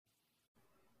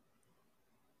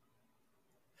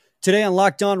Today on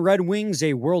Locked On Red Wings,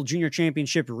 a World Junior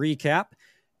Championship recap,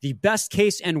 the best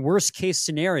case and worst case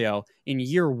scenario in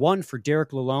year one for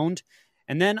Derek Lalonde,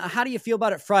 and then how do you feel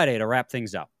about it Friday to wrap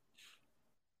things up?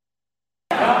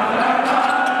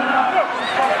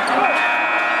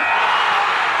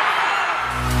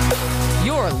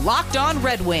 You're Locked On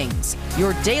Red Wings,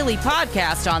 your daily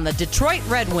podcast on the Detroit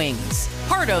Red Wings,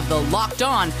 part of the Locked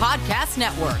On Podcast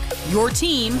Network, your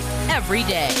team every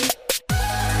day.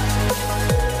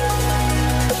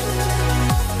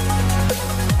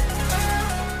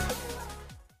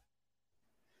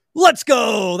 Let's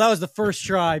go! That was the first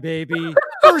try, baby.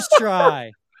 First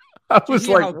try. I was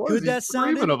like, how what good is he that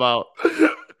screaming sounded? about?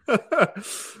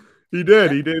 He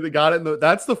did. He got it.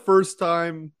 That's the first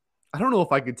time. I don't know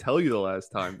if I could tell you the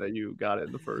last time that you got it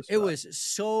in the first. It try. was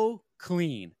so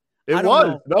clean. It I don't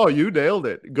was. know. No, you nailed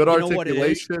it. Good You know what it is?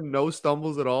 articulation. No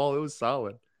stumbles at all. It was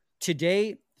solid.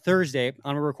 Today, Thursday,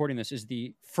 on we're recording this, is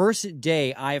the first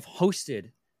day I've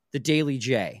hosted the Daily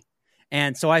J.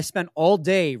 And so I spent all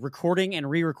day recording and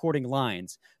re-recording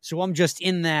lines. So I'm just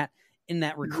in that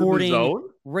recording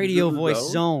radio voice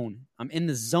zone. I'm in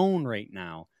the zone right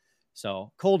now.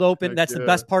 So cold open, Heck that's yeah. the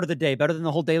best part of the day. Better than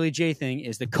the whole Daily J thing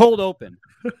is the cold open.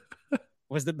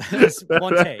 Was the best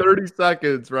one That take. 30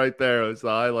 seconds right there. It was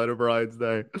the highlight of Brian's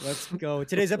day. Let's go.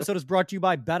 Today's episode is brought to you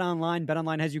by BetOnline.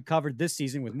 BetOnline has you covered this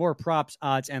season with more props,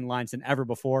 odds, and lines than ever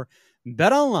before.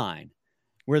 BetOnline,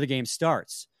 where the game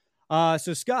starts.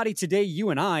 So, Scotty, today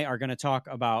you and I are going to talk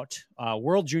about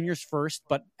World Juniors first,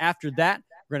 but after that,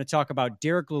 we're going to talk about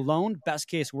Derek Lalonde, best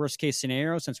case, worst case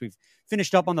scenario. Since we've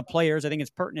finished up on the players, I think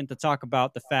it's pertinent to talk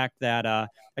about the fact that,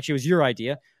 actually, it was your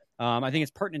idea. I think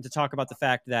it's pertinent to talk about the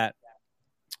fact that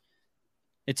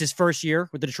it's his first year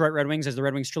with the Detroit Red Wings as the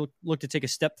Red Wings look to take a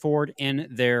step forward in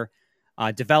their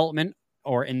development,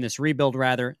 or in this rebuild,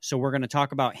 rather. So we're going to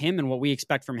talk about him and what we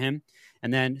expect from him.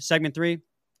 And then segment 3,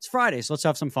 it's Friday, so let's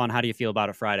have some fun. How do you feel about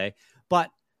it Friday?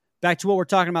 But back to what we're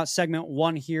talking about, segment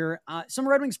 1 here. Some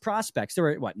Red Wings prospects. There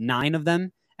were, 9 of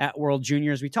them at World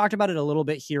Juniors. We talked about it a little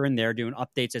bit here and there, doing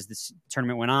updates as this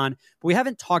tournament went on. But we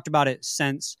haven't talked about it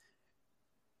since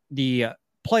the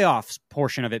playoffs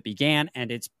portion of it began,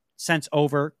 and it's since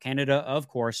over. Canada, of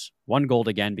course, won gold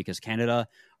again because Canada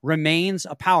remains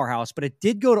a powerhouse, but it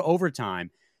did go to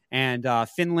overtime, and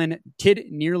Finland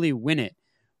did nearly win it.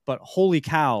 But holy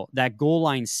cow, that goal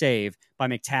line save by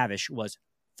McTavish was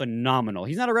phenomenal.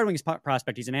 He's not a Red Wings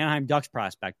prospect. He's an Anaheim Ducks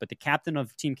prospect, but the captain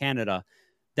of Team Canada,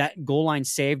 that goal line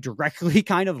save directly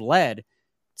kind of led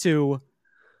to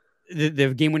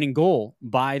the game-winning goal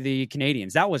by the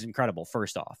Canadians. That was incredible,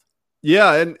 first off.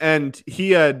 Yeah, and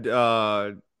he had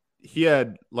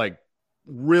like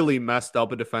really messed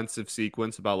up a defensive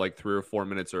sequence about like 3 or 4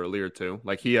 minutes earlier too.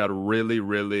 Like he had really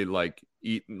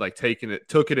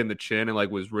took it in the chin and like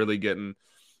was really getting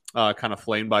kind of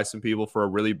flamed by some people for a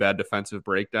really bad defensive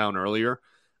breakdown earlier.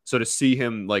 So to see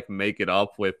him like make it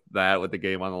up with that, with the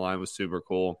game on the line, was super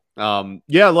cool.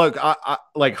 Yeah, look, I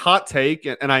like hot take,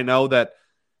 and I know that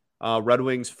Red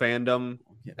Wings fandom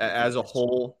as a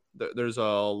whole, there's a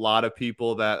lot of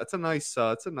people that it's a nice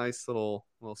little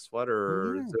sweater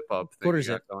or zip up thing you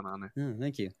got going on there. Yeah,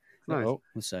 thank you. Nice. Oh,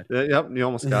 what's that? Yep, you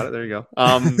almost got it. There you go.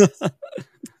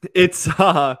 It's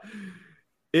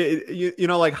you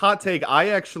know, like hot take. I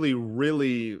actually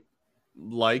really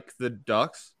like the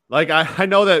Ducks. Like I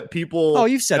know that people. Oh,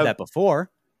 you've said that before,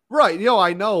 right? You know,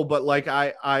 I know, but like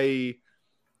I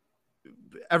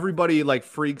everybody like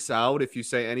freaks out if you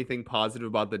say anything positive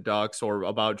about the Ducks or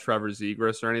about Trevor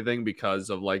Zegras or anything, because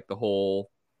of like the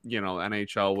whole,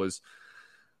 NHL was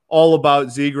all about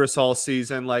Zegras all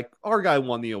season. Like our guy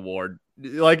won the award.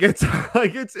 Like it's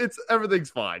everything's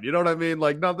fine. You know what I mean?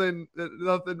 Like nothing,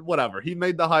 whatever. He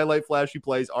made the highlight flashy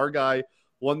plays. Our guy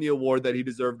won the award that he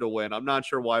deserved to win. I'm not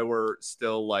sure why we're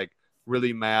still like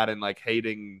really mad and like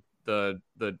hating the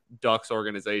Ducks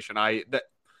organization.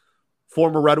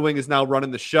 Former Red Wing is now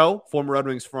running the show. Former Red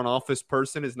Wings front office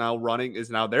person is now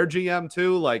their GM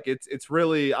too. Like it's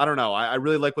really, I don't know. I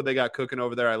really like what they got cooking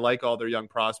over there. I like all their young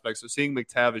prospects. So seeing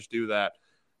McTavish do that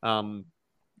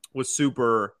was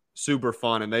super, super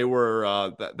fun. And they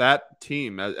were that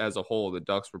team as a whole, the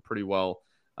Ducks were pretty well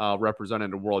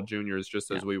represented in World Juniors, just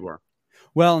as we were.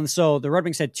 Well, and so the Red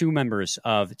Wings had 2 members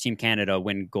of Team Canada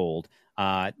win gold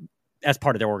as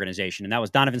part of their organization, and that was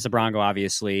Donovan Sabrango,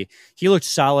 obviously. He looked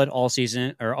solid all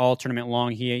season, or all tournament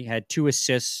long. He had 2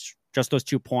 assists, just those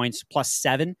 2 points, plus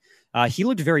 7. He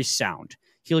looked very sound.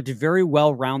 He looked very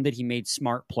well-rounded. He made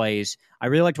smart plays. I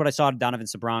really liked what I saw of Donovan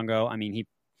Sabrango. I mean, he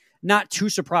not too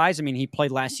surprised. I mean, he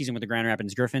played last season with the Grand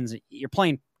Rapids Griffins. You're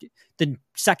playing the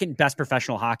second best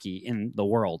professional hockey in the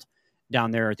world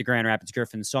down there at the Grand Rapids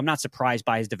Griffins. So I'm not surprised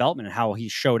by his development and how he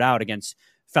showed out against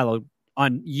fellow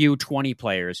U20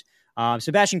 players.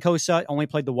 Sebastian Kosa only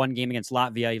played the one game against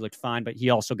Latvia. He looked fine, but he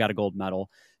also got a gold medal.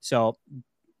 So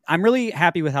I'm really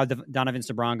happy with how Donovan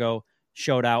Sebrango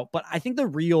showed out. But I think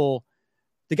the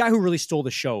guy who really stole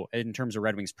the show in terms of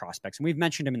Red Wings prospects, and we've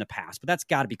mentioned him in the past, but that's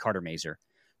got to be Carter Mazur.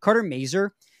 Carter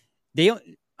Mazur,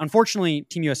 unfortunately,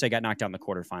 Team USA got knocked out in the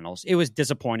quarterfinals. It was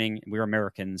disappointing. We were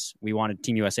Americans. We wanted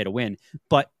Team USA to win.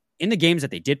 But in the games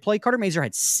that they did play, Carter Mazur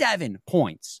had 7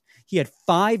 points. He had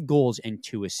 5 goals and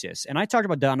 2 assists. And I talked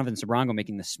about Donovan Sebrango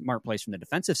making the smart plays from the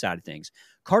defensive side of things.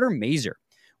 Carter Mazur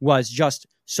was just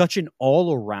such an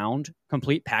all-around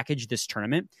complete package this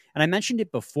tournament. And I mentioned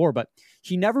it before, but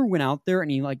he never went out there and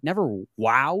he never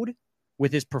wowed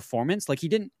with his performance. He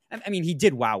didn't, he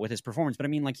did wow with his performance,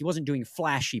 but he wasn't doing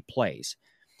flashy plays.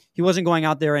 He wasn't going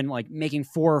out there and making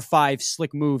 4 or 5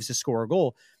 slick moves to score a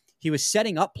goal. He was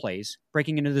setting up plays,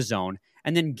 breaking into the zone,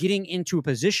 and then getting into a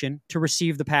position to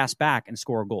receive the pass back and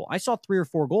score a goal. I saw 3 or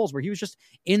 4 goals where he was just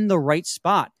in the right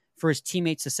spot for his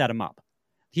teammates to set him up.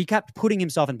 He kept putting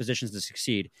himself in positions to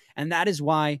succeed, and that is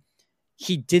why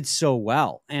he did so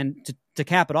well. And to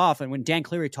cap it off, and when Dan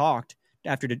Cleary talked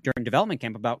during development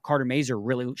camp about Carter Mazur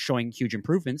really showing huge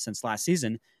improvements since last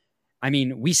season,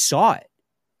 we saw it.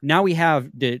 Now we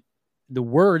have the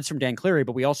words from Dan Cleary,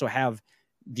 but we also have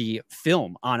the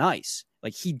film on ice.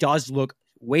 He does look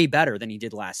way better than he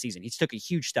did last season. He's took a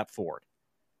huge step forward.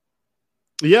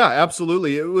 Yeah,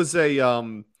 absolutely. It was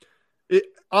World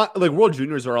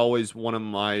Juniors are always one of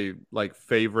my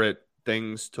favorite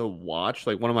things to watch.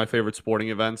 One of my favorite sporting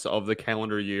events of the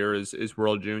calendar year is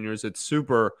World Juniors. It's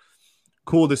super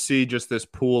cool to see just this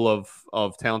pool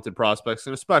of talented prospects,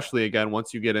 and especially again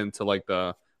once you get into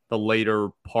the later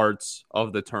parts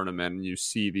of the tournament and you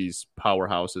see these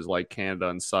powerhouses like Canada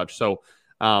and such. So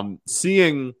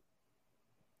seeing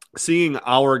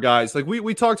our guys,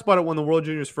 we talked about it when the World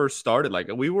Juniors first started,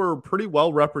 we were pretty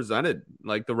well represented.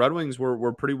 The Red Wings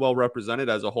were pretty well represented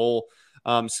as a whole,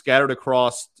 scattered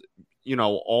across,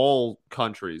 all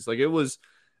countries. It was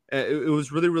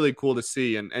really, really cool to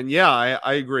see. And yeah,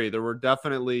 I agree. There were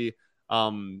definitely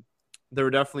some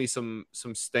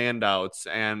standouts,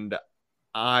 and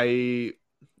it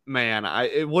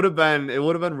would have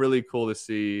been really cool to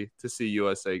see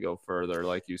USA go further,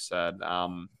 like you said.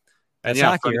 That's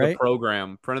hockey, right?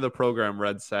 Friend of the program,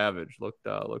 Red Savage looked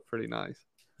pretty nice.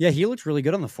 Yeah, he looked really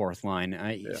good on the fourth line.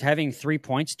 Having 3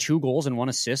 points, 2 goals, and 1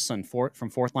 assist from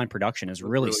fourth line production is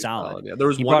really solid. Yeah, there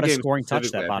was he one brought game a scoring touch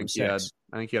that bottom 6.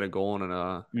 I think he had a goal and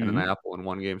an apple in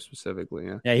one game specifically.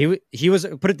 Yeah, he was.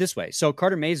 Put it this way: so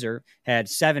Carter Mazur had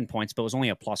 7 points, but was only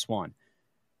a +1.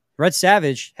 Red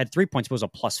Savage had 3 points, but was a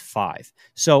 +5.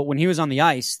 So when he was on the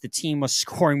ice, the team was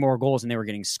scoring more goals and they were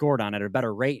getting scored on at a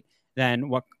better rate than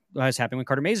what was happening when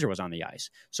Carter Mazur was on the ice.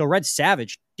 So Red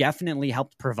Savage definitely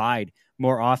helped provide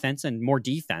more offense and more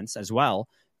defense as well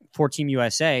for Team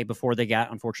USA before they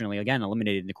got, unfortunately, again,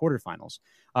 eliminated in the quarterfinals.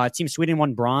 Team Sweden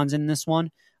won bronze in this one.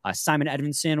 Simon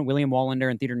Edvinsson, William Wallander,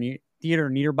 and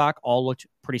Theodor Niederbach all looked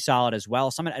pretty solid as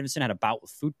well. Simon Edvinsson had a bout with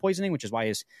food poisoning, which is why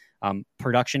his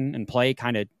production and play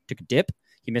kind of took a dip.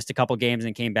 He missed a couple games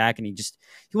and came back, and he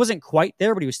wasn't quite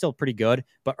there, but he was still pretty good.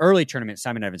 But early tournament,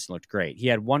 Simon Edvinsson looked great. He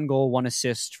had 1 goal, 1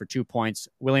 assist for 2 points.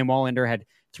 William Wallander had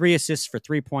 3 assists for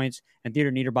 3 points, and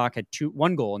Theodor Niederbach had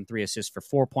 1 goal and 3 assists for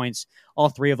 4 points. All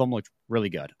 3 of them looked really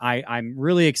good. I'm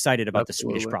really excited about the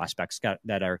Swedish prospects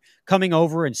that are coming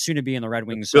over and soon to be in the Red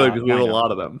Wings. Because we have a lot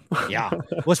of them. Yeah.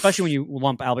 Well, especially when you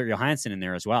lump Albert Johansson in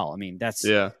there as well. That's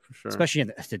for sure. Especially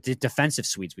in the defensive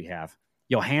Swedes we have.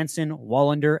 Johansson,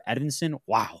 Wallander, Edvinsson.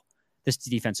 Wow. This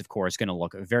defensive core is going to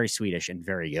look very Swedish and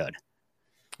very good.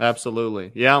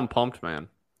 Absolutely. Yeah, I'm pumped, man.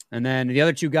 And then the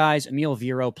other 2 guys, Emil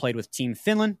Viro played with Team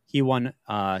Finland. He won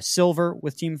silver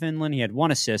with Team Finland. He had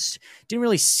 1 assist. Didn't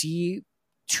really see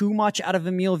too much out of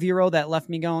Emil Viro that left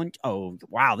me going, oh,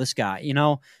 wow, this guy,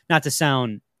 not to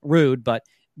sound rude, but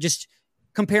just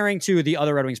comparing to the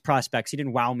other Red Wings prospects, he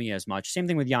didn't wow me as much. Same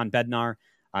thing with Jan Bednar.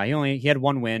 He had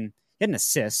 1 win. He had an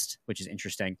assist, which is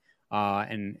interesting,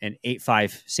 and an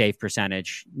 8.5 save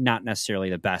percentage. Not necessarily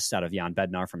the best out of Jan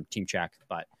Bednar from Team Czech,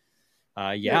 but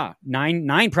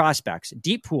nine prospects.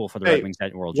 Deep pool for the Red Wings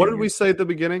at World Juniors. What did we say at the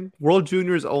beginning? World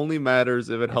Juniors only matters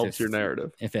if it helps your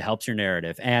narrative. If it helps your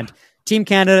narrative. And Team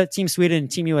Canada, Team Sweden,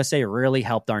 and Team USA really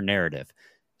helped our narrative.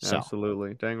 So,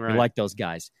 absolutely. Dang right. We like those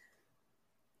guys.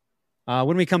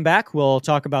 When we come back, we'll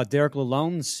talk about Derek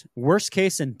Lalonde's worst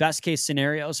case and best case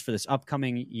scenarios for this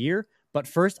upcoming year. But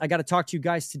first, I got to talk to you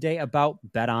guys today about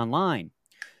BetOnline.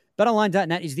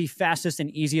 BetOnline.net is the fastest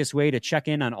and easiest way to check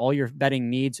in on all your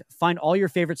betting needs. Find all your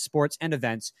favorite sports and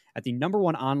events at the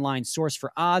 #1 online source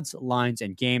for odds, lines,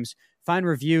 and games. Find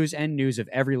reviews and news of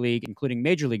every league, including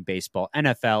Major League Baseball,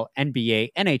 NFL,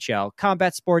 NBA, NHL,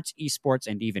 combat sports, esports,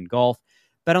 and even golf.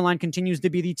 BetOnline continues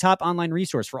to be the top online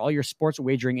resource for all your sports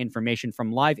wagering information,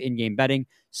 from live in-game betting,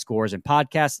 scores, and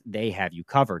podcasts. They have you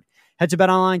covered. Head to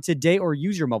BetOnline today or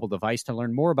use your mobile device to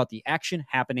learn more about the action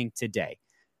happening today.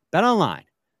 BetOnline,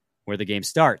 where the game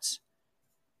starts.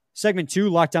 Segment 2,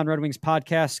 Locked On Red Wings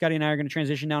podcast. Scotty and I are going to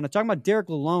transition now to talking about Derek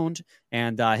Lalonde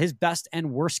and his best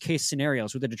and worst case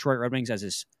scenarios with the Detroit Red Wings as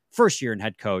his first year in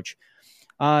head coach.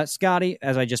 Scotty,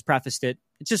 as I just prefaced it,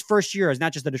 it's his first year as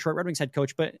not just the Detroit Red Wings head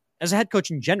coach, but as a head coach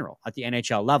in general at the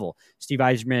NHL level. Steve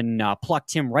Yzerman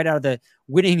plucked him right out of the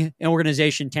winning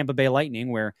organization, Tampa Bay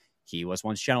Lightning, where he was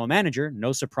once general manager.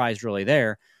 No surprise really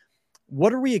there.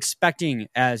 What are we expecting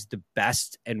as the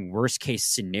best and worst case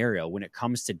scenario when it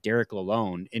comes to Derek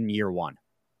Lalonde in year one?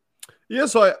 Yeah,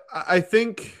 so I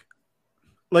think,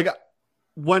 like,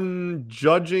 when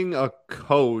judging a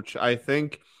coach, I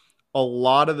think a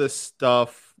lot of this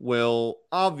stuff will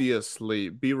obviously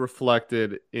be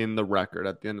reflected in the record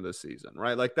at the end of the season,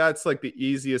 right? Like, that's like the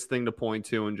easiest thing to point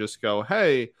to and just go,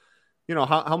 hey, you know,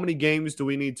 how many games do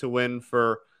we need to win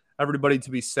for everybody to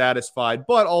be satisfied?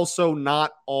 But also,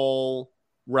 not all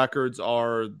records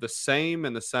are the same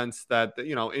in the sense that,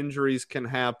 you know, injuries can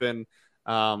happen,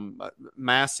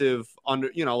 massive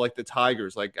like the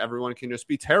Tigers, like everyone can just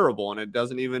be terrible and it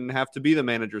doesn't even have to be the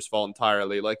manager's fault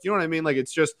entirely. Like, you know what I mean? Like,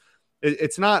 it's just,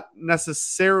 it's not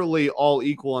necessarily all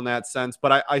equal in that sense.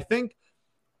 But I think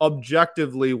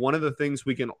objectively, one of the things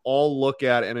we can all look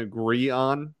at and agree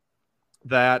on,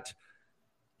 that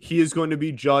he is going to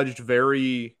be judged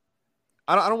very,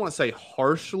 I don't want to say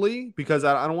harshly, because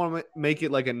I don't want to make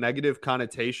it like a negative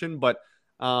connotation, but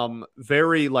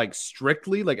very like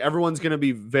strictly, like everyone's going to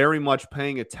be very much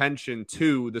paying attention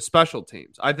to the special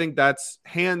teams. I think that's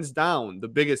hands down the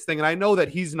biggest thing. And I know that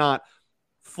he's not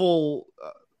full,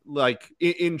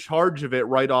 in charge of it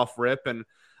right off rip. And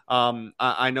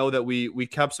I know that we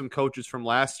kept some coaches from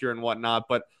last year and whatnot,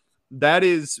 but that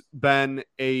has been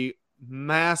a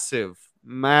massive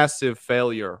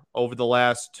failure over the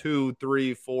last 2,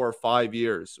 3, 4, 5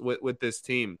 years with this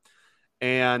team.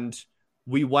 And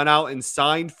we went out and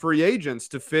signed free agents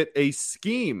to fit a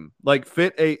scheme, like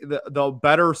fit the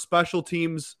better special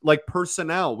teams, like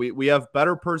personnel. We have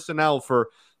better personnel for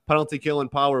penalty kill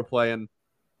and power play. And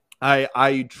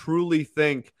I truly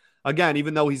think, again,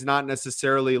 even though he's not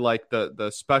necessarily like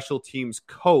the special teams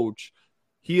coach,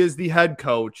 he is the head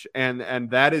coach. And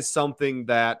that is something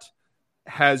that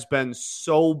has been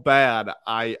so bad.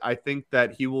 I think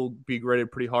that he will be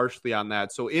graded pretty harshly on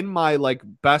that. So in my like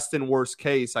best and worst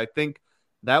case, I think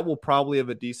that will probably have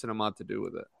a decent amount to do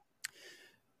with it.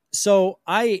 So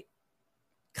I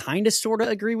kind of sort of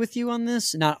agree with you on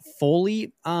this, not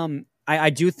fully. I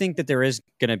do think that there is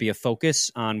going to be a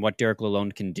focus on what Derek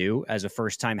Lalonde can do as a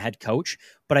first-time head coach.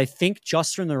 But I think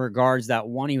just from the regards that,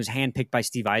 one, he was handpicked by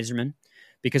Steve Yzerman,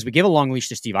 because we give a long leash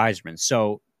to Steve Yzerman.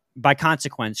 So by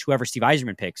consequence, whoever Steve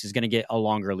Yzerman picks is going to get a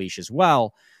longer leash as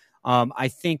well. I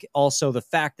think also the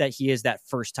fact that he is that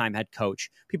first-time head coach,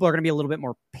 people are going to be a little bit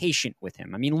more patient with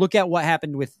him. I mean, look at what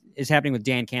is happening with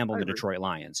Dan Campbell and the Detroit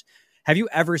Lions. Have you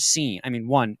ever seen, I mean,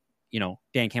 one, you know,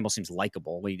 Dan Campbell seems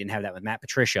likable. We didn't have that with Matt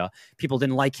Patricia. People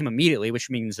didn't like him immediately, which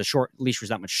means the short leash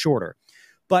was that much shorter.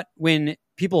 But when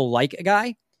people like a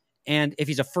guy, and if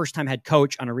he's a first-time head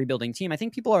coach on a rebuilding team, I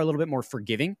think people are a little bit more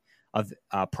forgiving of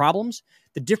problems.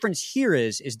 The difference here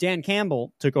is Dan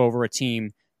Campbell took over a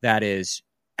team that is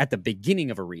at the beginning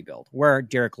of a rebuild, where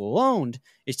Derek Lalonde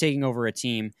is taking over a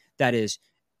team that is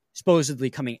supposedly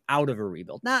coming out of a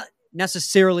rebuild. Not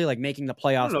necessarily like making the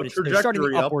playoffs, but they're starting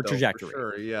the upward trajectory.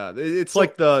 Sure, yeah. It's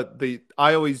like the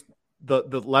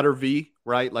letter V,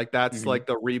 right? Like that's like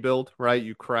the rebuild, right?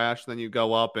 You crash, then you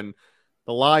go up. And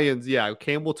the Lions, yeah,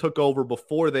 Campbell took over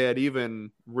before they had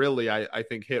even really, I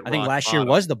think, hit. I think last year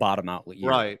was the bottom out year.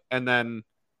 Right. And then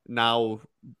now,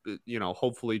 you know,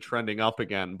 hopefully trending up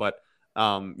again. But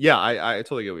yeah, I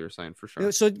totally get what you're saying, for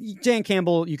sure. So Dan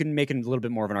Campbell, you can make a little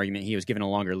bit more of an argument. He was given a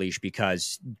longer leash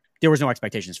because there was no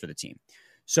expectations for the team.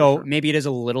 So maybe it is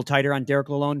a little tighter on Derek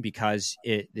Lalonde because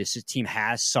this team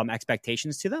has some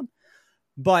expectations to them.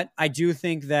 But I do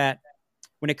think that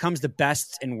when it comes to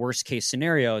best and worst case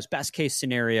scenarios, best case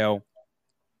scenario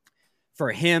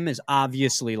for him is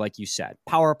obviously, like you said,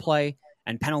 power play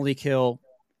and penalty kill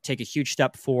take a huge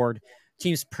step forward.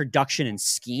 Team's production and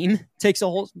scheme takes a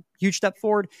whole huge step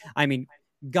forward. I mean,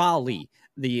 golly,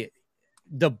 the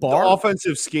The The bar,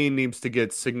 offensive scheme needs to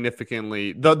get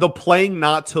significantly the playing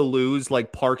not to lose,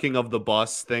 like parking of the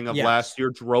bus thing of Yes. last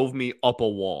year drove me up a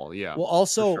wall. Yeah. well,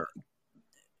 also sure.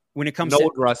 when it comes No to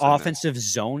aggressiveness. offensive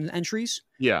zone entries,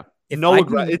 Yeah. if No I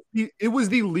aggressive. do- It was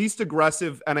the least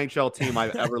aggressive NHL team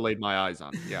I've ever laid my eyes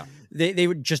on. Yeah. they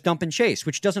would just dump and chase,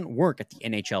 which doesn't work at the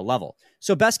NHL level.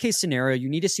 So best case scenario, you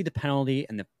need to see the penalty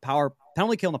and the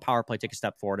penalty kill and the power play take a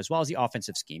step forward, as well as the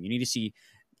offensive scheme. You need to see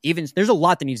there's a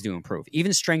lot that needs to improve.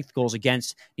 Even strength goals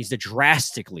against needs to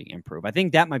drastically improve. I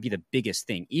think that might be the biggest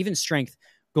thing. Even strength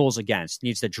goals against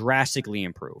needs to drastically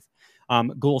improve.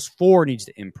 Goals for needs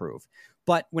to improve.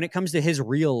 But when it comes to his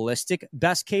realistic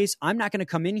best case, I'm not going to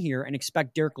come in here and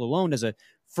expect Derek Lalonde as a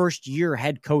first-year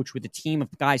head coach with a team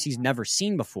of guys he's never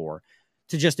seen before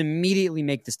to just immediately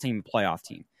make this team a playoff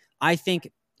team. I think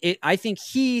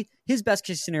his best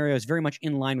case scenario is very much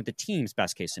in line with the team's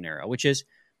best case scenario, which is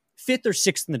 5th or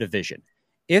 6th in the division.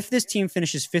 If this team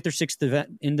finishes 5th or 6th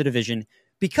in the division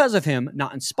because of him,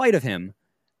 not in spite of him,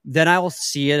 then I will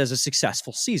see it as a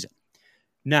successful season.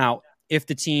 Now, if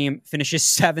the team finishes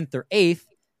 7th or 8th,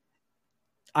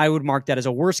 I would mark that as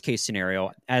a worst case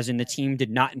scenario, as in the team did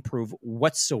not improve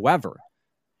whatsoever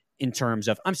in terms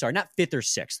of, I'm sorry, not 5th or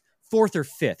 6th, 4th or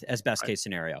 5th as best case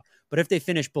scenario. But if they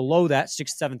finish below that,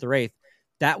 6th, 7th, or 8th,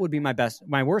 that would be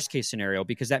my worst case scenario,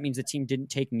 because that means the team didn't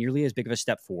take nearly as big of a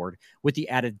step forward with the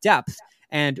added depth.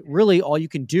 And really all you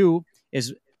can do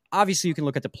is, obviously you can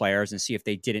look at the players and see if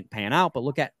they didn't pan out, but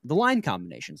look at the line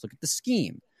combinations, look at the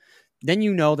scheme. Then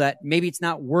you know that maybe it's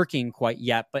not working quite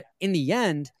yet, but in the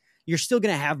end, you're still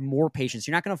going to have more patience.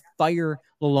 You're not going to fire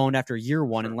Lalonde after year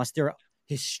one unless they're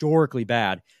historically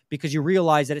bad, because you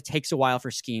realize that it takes a while for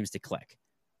schemes to click.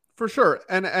 For sure.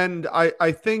 And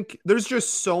I think there's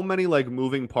just so many like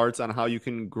moving parts on how you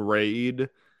can grade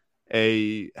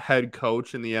a head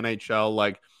coach in the NHL.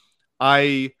 Like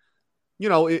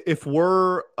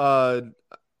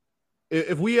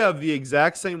if we have the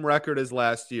exact same record as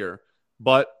last year,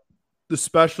 but the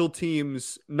special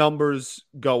teams numbers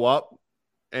go up,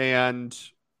 and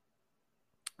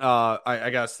I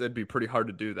guess it'd be pretty hard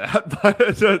to do that,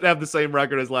 but to have the same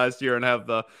record as last year and have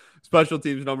the special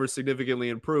teams numbers significantly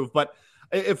improve. But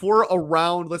if we're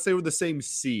around, let's say we're the same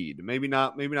seed, maybe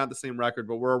not the same record,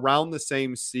 but we're around the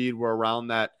same seed, we're around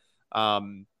that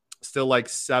still like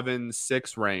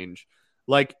 7-6 range.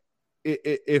 Like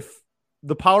if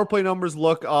the power play numbers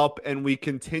look up and we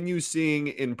continue seeing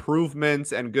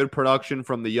improvements and good production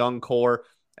from the young core,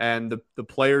 and the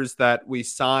players that we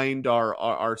signed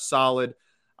are solid,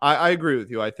 I agree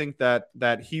with you. I think that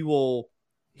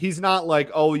he's not like,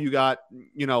 oh, you got,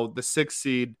 the 6th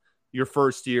seed your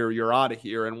first year, you're out of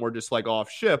here, and we're just like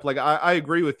off ship. Like I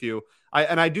agree with you.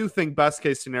 I do think best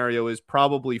case scenario is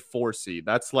probably 4 seed.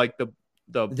 That's like the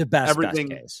best everything,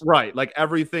 best case. Right? Like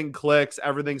everything clicks,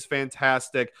 everything's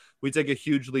fantastic. We take a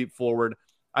huge leap forward.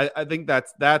 I think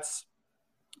that's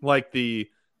like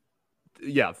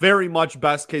very much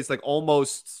best case, like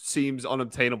almost seems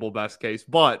unobtainable best case,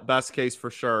 but best case for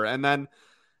sure. And then,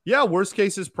 worst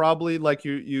case is probably like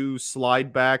you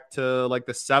slide back to like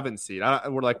the 7th seed.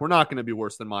 We're not going to be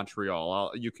worse than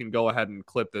Montreal. You can go ahead and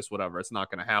clip this, whatever. It's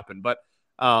not going to happen. But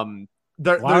why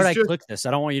would I click this?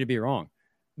 I don't want you to be wrong.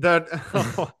 That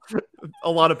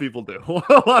a lot of people do.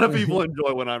 A lot of people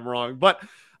enjoy when I'm wrong. But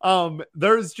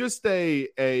there's just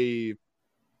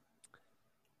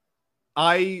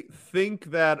I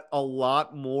think that a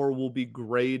lot more will be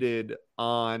graded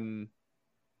on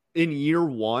in year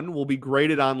one, will be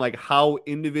graded on like how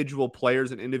individual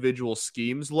players and individual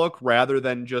schemes look, rather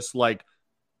than just like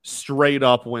straight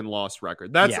up win-loss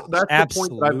record. That's the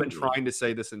point that I've been trying to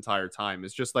say this entire time.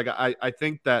 It's just like I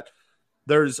think that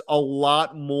there's a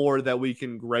lot more that we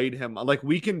can grade him. Like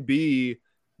we can be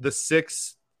the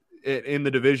 6th in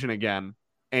the division again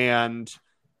and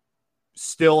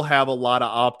still have a lot of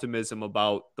optimism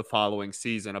about the following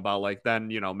season, about like then,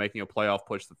 making a playoff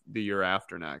push the year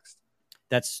after next.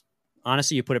 That's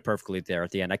honestly, you put it perfectly there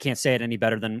at the end. I can't say it any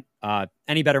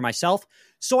better myself,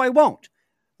 so I won't.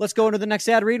 Let's go into the next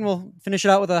ad read and we'll finish it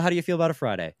out with a how do you feel about a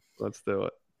Friday? Let's do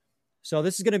it. So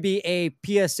this is going to be a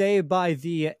PSA by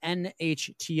the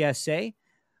NHTSA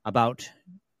about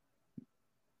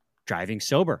driving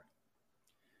sober.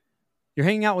 You're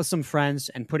hanging out with some friends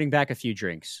and putting back a few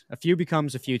drinks. A few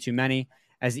becomes a few too many.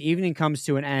 As the evening comes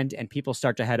to an end and people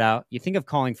start to head out, you think of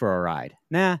calling for a ride.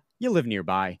 Nah, you live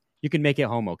nearby. You can make it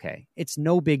home okay. It's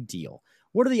no big deal.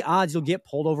 What are the odds you'll get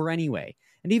pulled over anyway?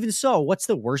 And even so, what's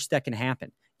the worst that can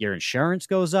happen? Your insurance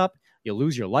goes up, you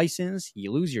lose your license,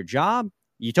 you lose your job,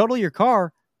 you total your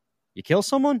car, you kill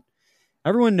someone?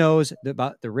 Everyone knows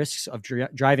about the risks of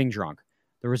driving drunk.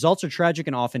 The results are tragic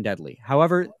and often deadly.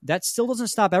 However, that still doesn't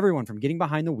stop everyone from getting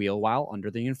behind the wheel while under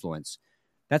the influence.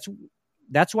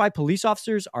 That's why police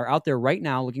officers are out there right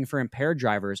now looking for impaired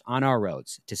drivers on our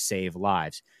roads to save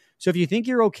lives. So if you think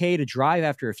you're okay to drive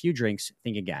after a few drinks,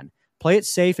 think again. Play it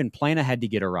safe and plan ahead to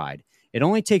get a ride. It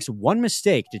only takes one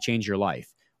mistake to change your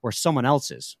life or someone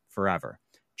else's forever.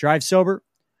 Drive sober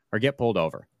or get pulled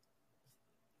over.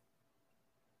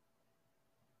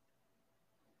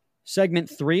 Segment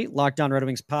 3, Locked On Red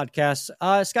Wings podcast.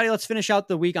 Scotty, let's finish out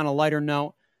the week on a lighter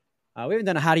note. We haven't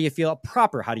done a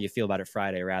proper how do you feel about it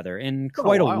Friday, rather, in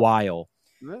quite a while.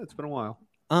 Yeah, it's been a while.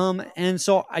 And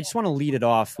so I just want to lead it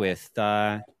off with,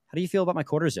 how do you feel about my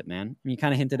quarter zip, man? I mean, you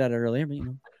kind of hinted at it earlier, but you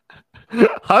know.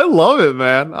 I love it,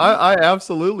 man. I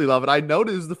absolutely love it. I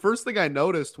noticed the first thing I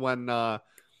noticed when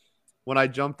I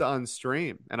jumped on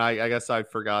stream, and I guess I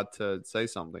forgot to say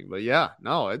something, but yeah,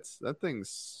 no, that thing's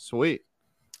sweet.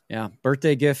 Yeah,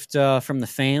 birthday gift from the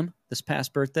fam this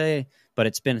past birthday, but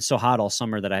it's been so hot all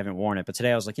summer that I haven't worn it. But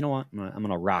today I was like, you know what? I'm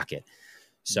gonna rock it.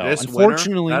 So this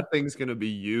unfortunately, winter, that thing's gonna be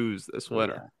used this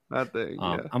winter. Yeah. That thing,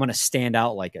 I'm gonna stand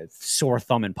out like a sore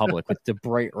thumb in public with the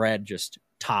bright red just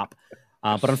top.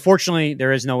 But unfortunately,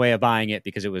 there is no way of buying it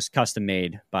because it was custom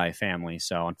made by a family.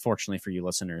 So unfortunately for you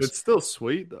listeners, it's still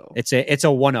sweet though. It's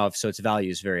a one of, so its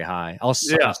value is very high. I'll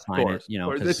sign it. You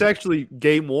know, it's actually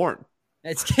game worn.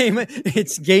 It's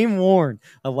game worn.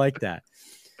 I like that.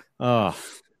 Oh.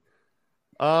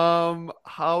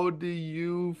 How do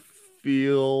you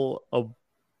feel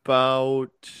about?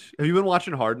 Have you been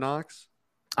watching Hard Knocks?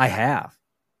 I have.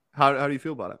 How do you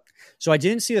feel about it? So I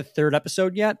didn't see the third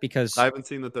episode yet because I haven't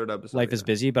seen the third episode. Life is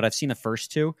busy, but I've seen the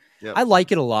first two. Yep. I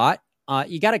like it a lot.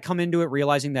 You got to come into it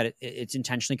realizing that it's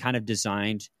intentionally kind of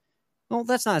designed. Well,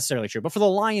 that's not necessarily true, but for the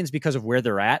Lions, because of where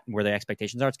they're at and where their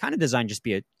expectations are, it's kind of designed just to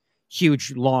be a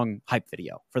huge, long hype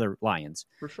video for the Lions.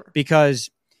 For sure. Because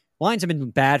Lions have been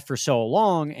bad for so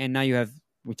long, and now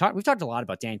we've talked a lot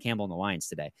about Dan Campbell and the Lions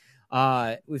today.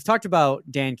 We've talked about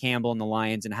Dan Campbell and the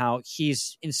Lions and how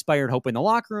he's inspired hope in the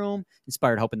locker room,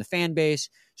 inspired hope in the fan base.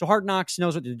 So Hard Knocks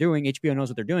knows what they're doing, HBO knows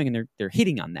what they're doing, and they're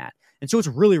hitting on that. And so it's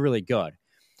really, really good.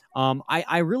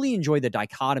 I really enjoy the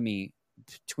dichotomy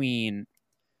between,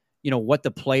 what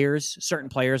the certain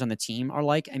players on the team are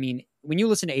like. I mean, when you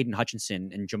listen to Aiden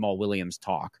Hutchinson and Jamal Williams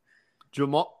talk.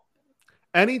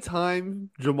 Anytime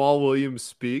Jamal Williams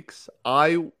speaks,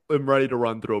 I am ready to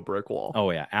run through a brick wall. Oh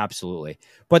yeah, absolutely.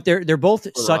 But they're both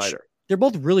they're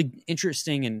both really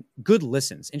interesting and good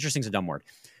listens. Interesting is a dumb word.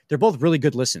 They're both really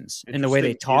good listens in the way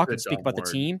they talk and speak about the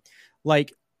team.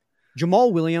 Like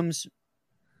Jamal Williams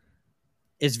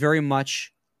is very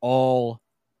much all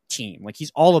team. Like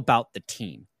he's all about the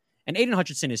team. And Aiden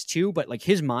Hutchinson is too, but like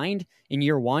his mind in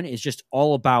year one is just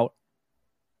all about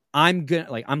I'm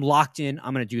locked in.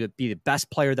 I'm going to be the best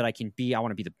player that I can be. I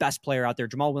want to be the best player out there.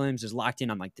 Jamal Williams is locked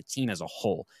in on like the team as a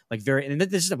whole. And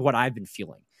this is what I've been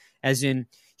feeling, as in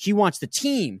he wants the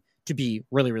team to be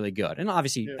really, really good. And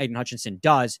obviously Aiden Hutchinson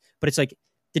does, but it's like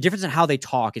the difference in how they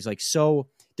talk is like,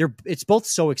 it's both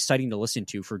so exciting to listen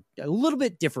to for a little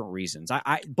bit different reasons.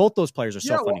 Both those players are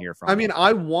so fun to hear from. I mean,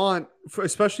 I want,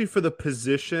 especially for the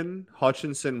position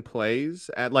Hutchinson plays,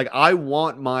 and like I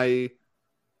want my,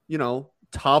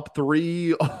 top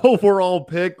 3 overall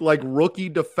pick, like rookie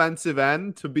defensive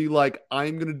end to be like,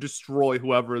 I'm going to destroy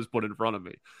whoever is put in front of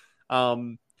me.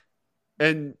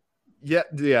 And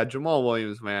yeah, Jamal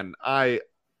Williams, man, I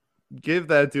give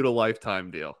that dude a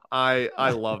lifetime deal. I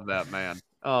love that man.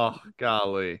 Oh,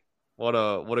 golly. What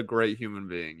a great human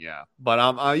being. Yeah. But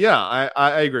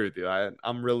I agree with you.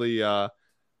 I'm really,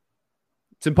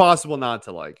 it's impossible not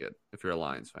to like it if you're a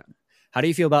Lions fan. How do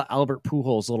you feel about Albert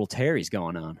Pujols' little tear he's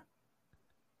going on?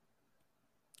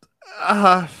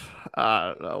 I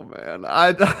don't know, man. I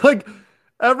like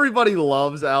everybody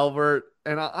loves Albert,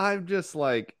 and I'm just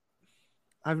like,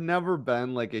 I've never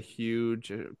been like a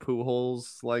huge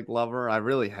Pujols like lover. I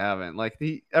really haven't. Like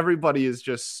everybody is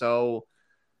just so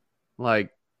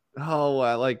like,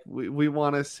 we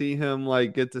want to see him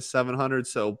like get to 700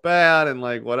 so bad and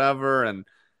like whatever. And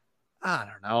I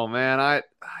don't know, man.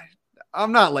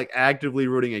 I'm not like actively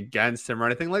rooting against him or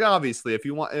anything. Like obviously, if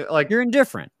you want, like you're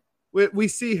indifferent. We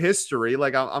see history.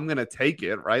 Like I'm gonna take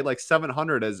it, right? Like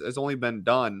 700 has only been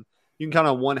done. You can count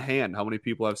on one hand how many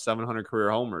people have 700 career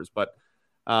homers. But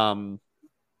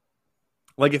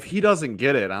like if he doesn't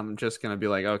get it, I'm just gonna be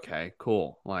like, okay,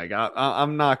 cool. Like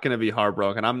I'm not gonna be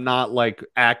heartbroken. I'm not like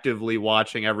actively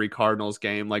watching every Cardinals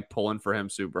game, like pulling for him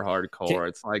super hardcore.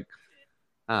 It's like,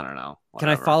 I don't know.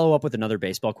 Whatever. Can I follow up with another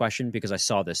baseball question? Because I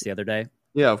saw this the other day.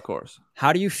 Yeah, of course.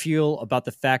 How do you feel about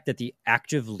the fact that the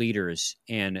active leaders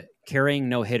in carrying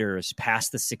no-hitters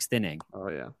past the 6th inning? Oh,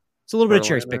 yeah. It's a little bit of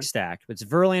cherry pick stacked. It's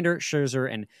Verlander,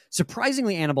 Scherzer, and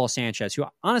surprisingly Anibal Sanchez, who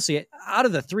honestly, out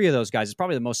of the three of those guys, is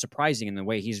probably the most surprising in the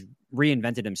way he's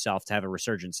reinvented himself to have a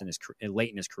resurgence in his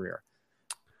late in his career.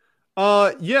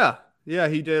 Yeah,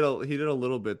 he did a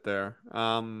little bit there.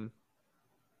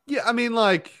 Yeah, I mean,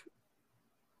 like,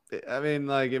 it,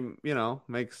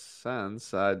 makes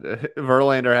sense.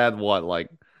 Verlander had what, like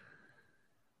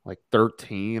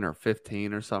 13 or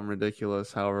 15 or something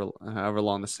ridiculous, however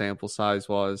long the sample size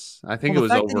was. I think it was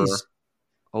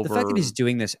over. The fact that he's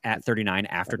doing this at 39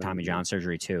 after Tommy John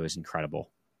surgery too is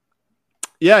incredible.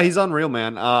 Yeah, he's unreal,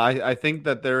 man. I think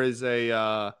that there is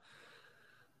I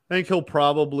think he'll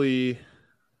probably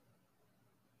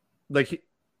is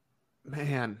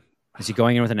he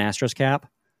going in with an Astros cap?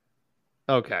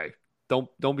 Okay.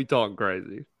 Don't be talking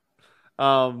crazy.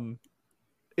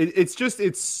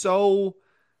 It's so,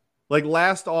 like,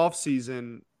 last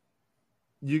offseason,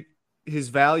 his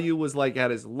value was like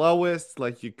at his lowest.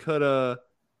 Like, you could have,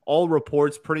 all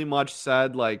reports pretty much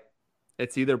said like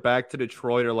it's either back to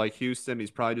Detroit or like Houston. He's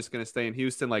probably just going to stay in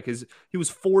Houston. Like, he was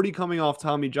 40 coming off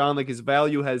Tommy John. Like, his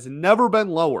value has never been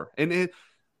lower. And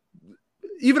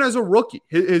even as a rookie,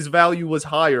 his value was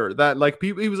higher. That, like,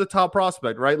 he was a top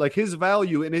prospect, right? Like, his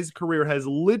value in his career has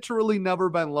literally never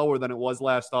been lower than it was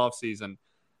last offseason.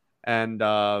 And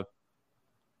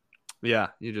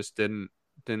you just didn't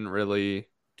really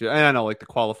do. And I know, like, the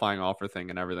qualifying offer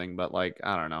thing and everything, but, like,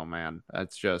 I don't know, man.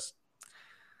 That's just,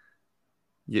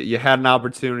 you had an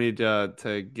opportunity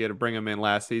to bring him in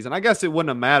last season. I guess it wouldn't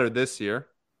have mattered this year.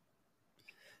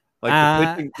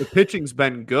 Like, the pitching's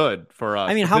been good for us.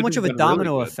 I mean, how much of a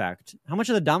domino effect? How much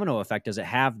of the domino effect does it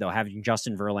have, though, having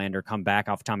Justin Verlander come back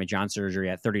off Tommy John surgery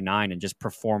at 39 and just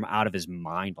perform out of his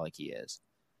mind like he is?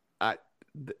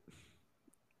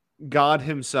 God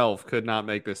himself could not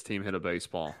make this team hit a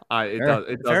baseball.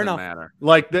 It doesn't matter.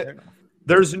 Like,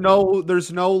 there's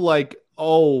no like,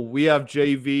 oh, we have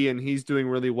JV and he's doing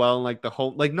really well. And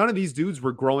like none of these dudes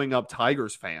were growing up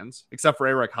Tigers fans except for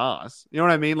Eric Haas. You know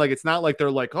what I mean? Like, it's not like they're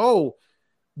like, oh,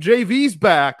 JV's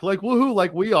back. Like, woohoo,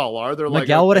 like we all are. They're like,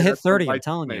 Miguel would have hit 30. I'm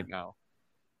telling you now.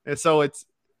 And so it's,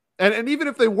 and even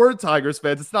if they were Tigers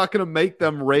fans, it's not going to make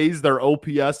them raise their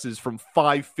OPSs from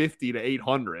 550 to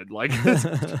 800. Like, you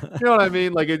know what I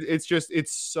mean? Like,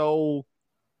 it's so.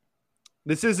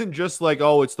 This isn't just like,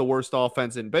 oh, it's the worst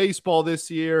offense in baseball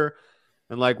this year,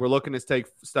 and like we're looking to take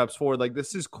steps forward. Like,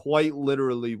 this is quite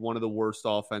literally one of the worst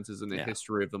offenses in the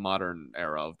history of the modern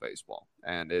era of baseball,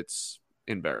 and it's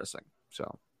embarrassing.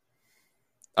 So,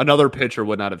 another pitcher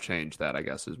would not have changed that, I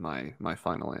guess, is my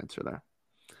final answer there.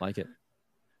 Like it.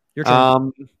 Your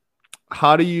turn.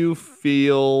 How do you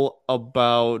feel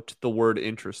about the word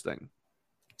interesting?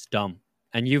 It's dumb.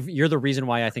 And you're the reason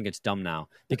why I think it's dumb now,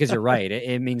 because you're right.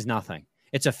 It means nothing.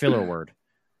 It's a filler word.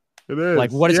 It is.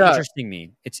 Like, what does interesting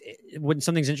mean? When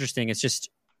something's interesting, it's just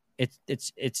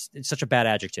it's such a bad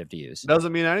adjective to use. It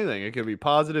doesn't mean anything. It could be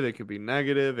positive. It could be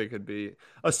negative. It could be,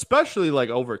 especially like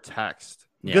over text,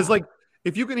 because like,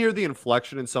 if you can hear the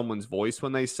inflection in someone's voice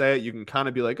when they say it, you can kind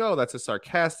of be like, oh, that's a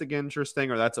sarcastic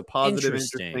interesting, or that's a positive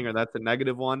interesting, or that's a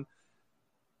negative one.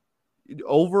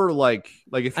 Over like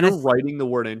if you're writing the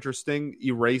word interesting,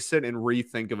 erase it and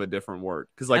rethink of a different word.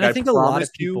 Because like, I think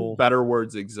promise you better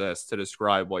words exist to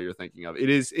describe what you're thinking of.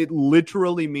 It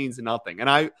literally means nothing. And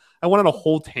I went on a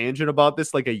whole tangent about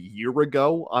this like a year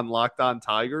ago on Locked On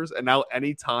Tigers. And now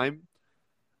anytime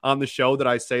on the show that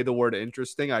I say the word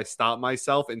interesting, I stop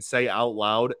myself and say out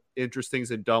loud, interesting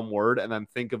is a dumb word, and then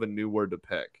think of a new word to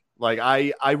pick. Like,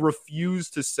 I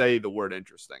refuse to say the word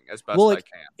interesting as best I can.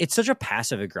 It's such a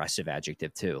passive-aggressive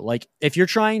adjective, too. Like, if you're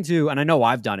trying to, and I know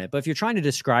I've done it, but if you're trying to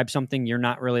describe something you're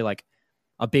not really, like,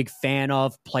 a big fan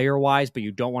of player-wise, but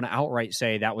you don't want to outright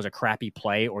say that was a crappy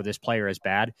play or this player is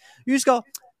bad, you just go,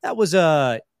 that was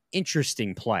a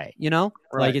interesting play, you know?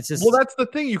 Right. Like, it's just... Well, that's the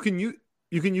thing. You can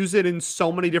use it in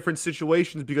so many different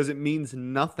situations because it means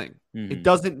nothing. Mm-hmm. It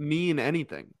doesn't mean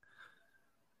anything.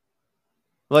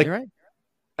 Like, you're right.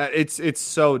 It's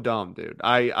so dumb, dude.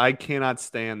 I cannot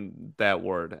stand that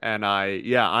word. And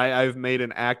I've made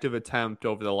an active attempt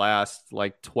over the last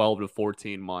like 12 to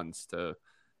 14 months to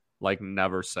like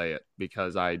never say it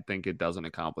because I think it doesn't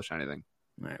accomplish anything.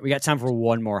 All right, we got time for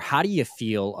one more. How do you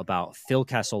feel about Phil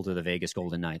Kessel to the Vegas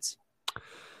Golden Knights?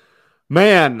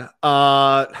 Man,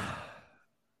 I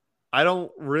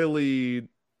don't really.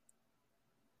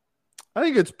 I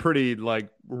think it's pretty like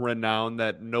renowned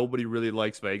that nobody really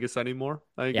likes Vegas anymore.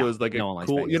 I think it was like a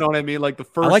cool, you know what I mean? Like the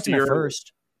first year,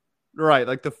 right?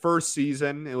 Like the first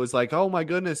season, it was like, oh my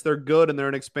goodness, they're good and they're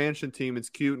an expansion team. It's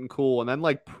cute and cool. And then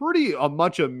like pretty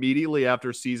much immediately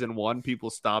after season one, people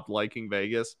stopped liking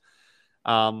Vegas.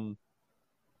 And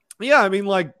Yeah, I mean,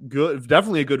 like,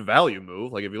 definitely a good value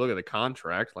move. Like, if you look at the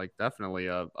contract, like, definitely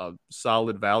a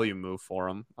solid value move for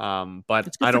him. But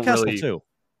It's good I for don't Kessel really, too.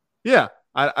 yeah,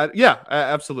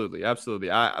 absolutely.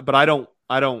 But I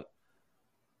don't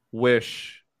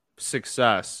wish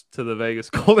success to the Vegas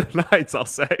Golden Knights. I'll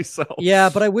say so. Yeah,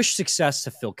 but I wish success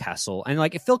to Phil Kessel. And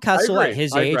like if Phil Kessel at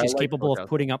his I agree. age I is like capable Phil of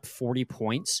putting up 40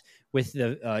 points with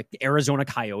the Arizona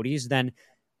Coyotes, then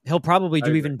he'll probably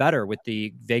do even better with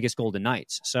the Vegas Golden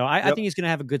Knights. So I think he's going to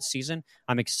have a good season.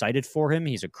 I'm excited for him.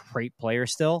 He's a great player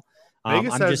still. I'm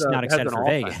just not excited for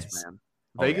offense, Vegas. man.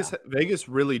 Oh, Vegas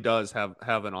really does have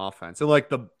an offense. And like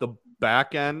the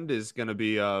back end is going to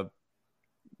be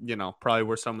probably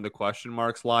where some of the question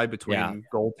marks lie between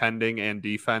goaltending and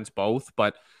defense both,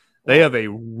 but they have a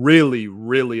really,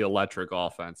 really electric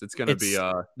offense. It's going to be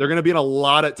they're going to be in a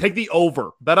lot of take the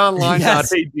over.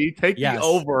 BetOnline.ag, take the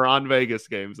over on Vegas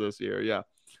games this year. Yeah.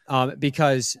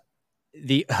 Because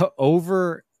the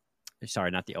over,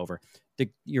 sorry, not the over.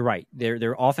 You're right.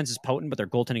 Their offense is potent, but their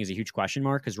goaltending is a huge question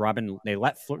mark because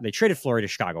they traded Fleury to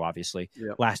Chicago, obviously,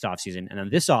 last offseason. And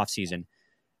then this offseason,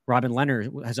 Robin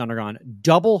Leonard has undergone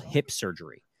double hip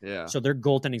surgery. Yeah. So their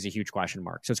goaltending is a huge question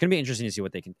mark. So it's going to be interesting to see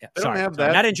what they can. They don't have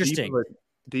that. Not interesting.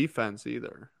 Defense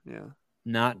either. Yeah.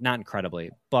 Not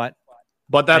incredibly, but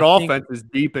that offense is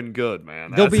deep and good,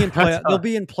 man. They'll be in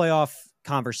playoff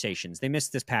conversations. They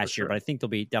missed this past year, but I think they'll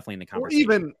be definitely in the conversation.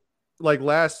 Or even like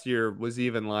last year was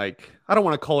even like, I don't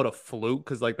want to call it a fluke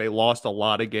because like they lost a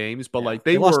lot of games, but like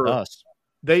they lost to us.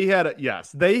 There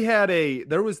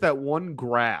was that one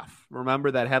graph,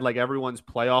 remember, that had like everyone's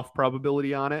playoff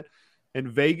probability on it, and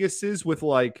Vegas's with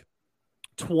like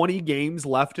 20 games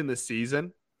left in the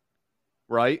season,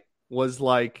 right, was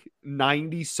like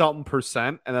 90 something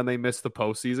percent, and then they missed the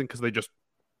postseason because they just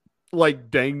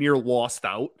like dang near lost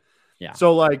out. Yeah.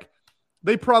 So like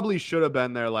they probably should have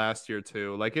been there last year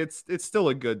too. Like it's still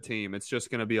a good team. It's just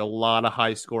going to be a lot of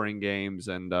high scoring games,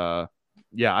 and I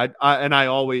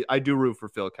do root for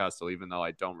Phil Kessel, even though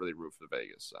I don't really root for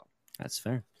Vegas. So that's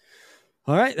fair.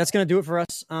 All right, that's going to do it for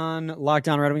us on Locked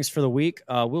On Red Wings for the week.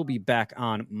 We'll be back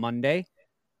on Monday.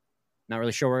 Not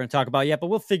really sure what we're going to talk about yet, but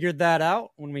we'll figure that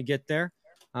out when we get there.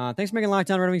 Thanks for making Locked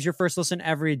On Red Wings your first listen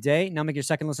every day. Now make your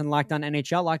second listen Locked On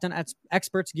NHL. Locked On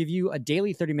experts give you a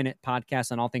daily 30-minute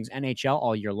podcast on all things NHL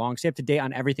all year long. Stay up to date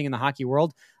on everything in the hockey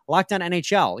world. Locked On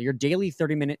NHL, your daily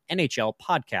 30-minute NHL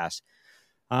podcast.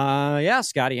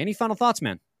 Scotty, any final thoughts,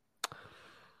 man?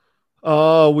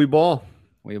 We ball.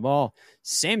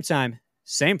 Same time,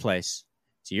 same place.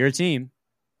 It's your team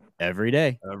every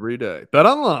day. Bet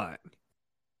online.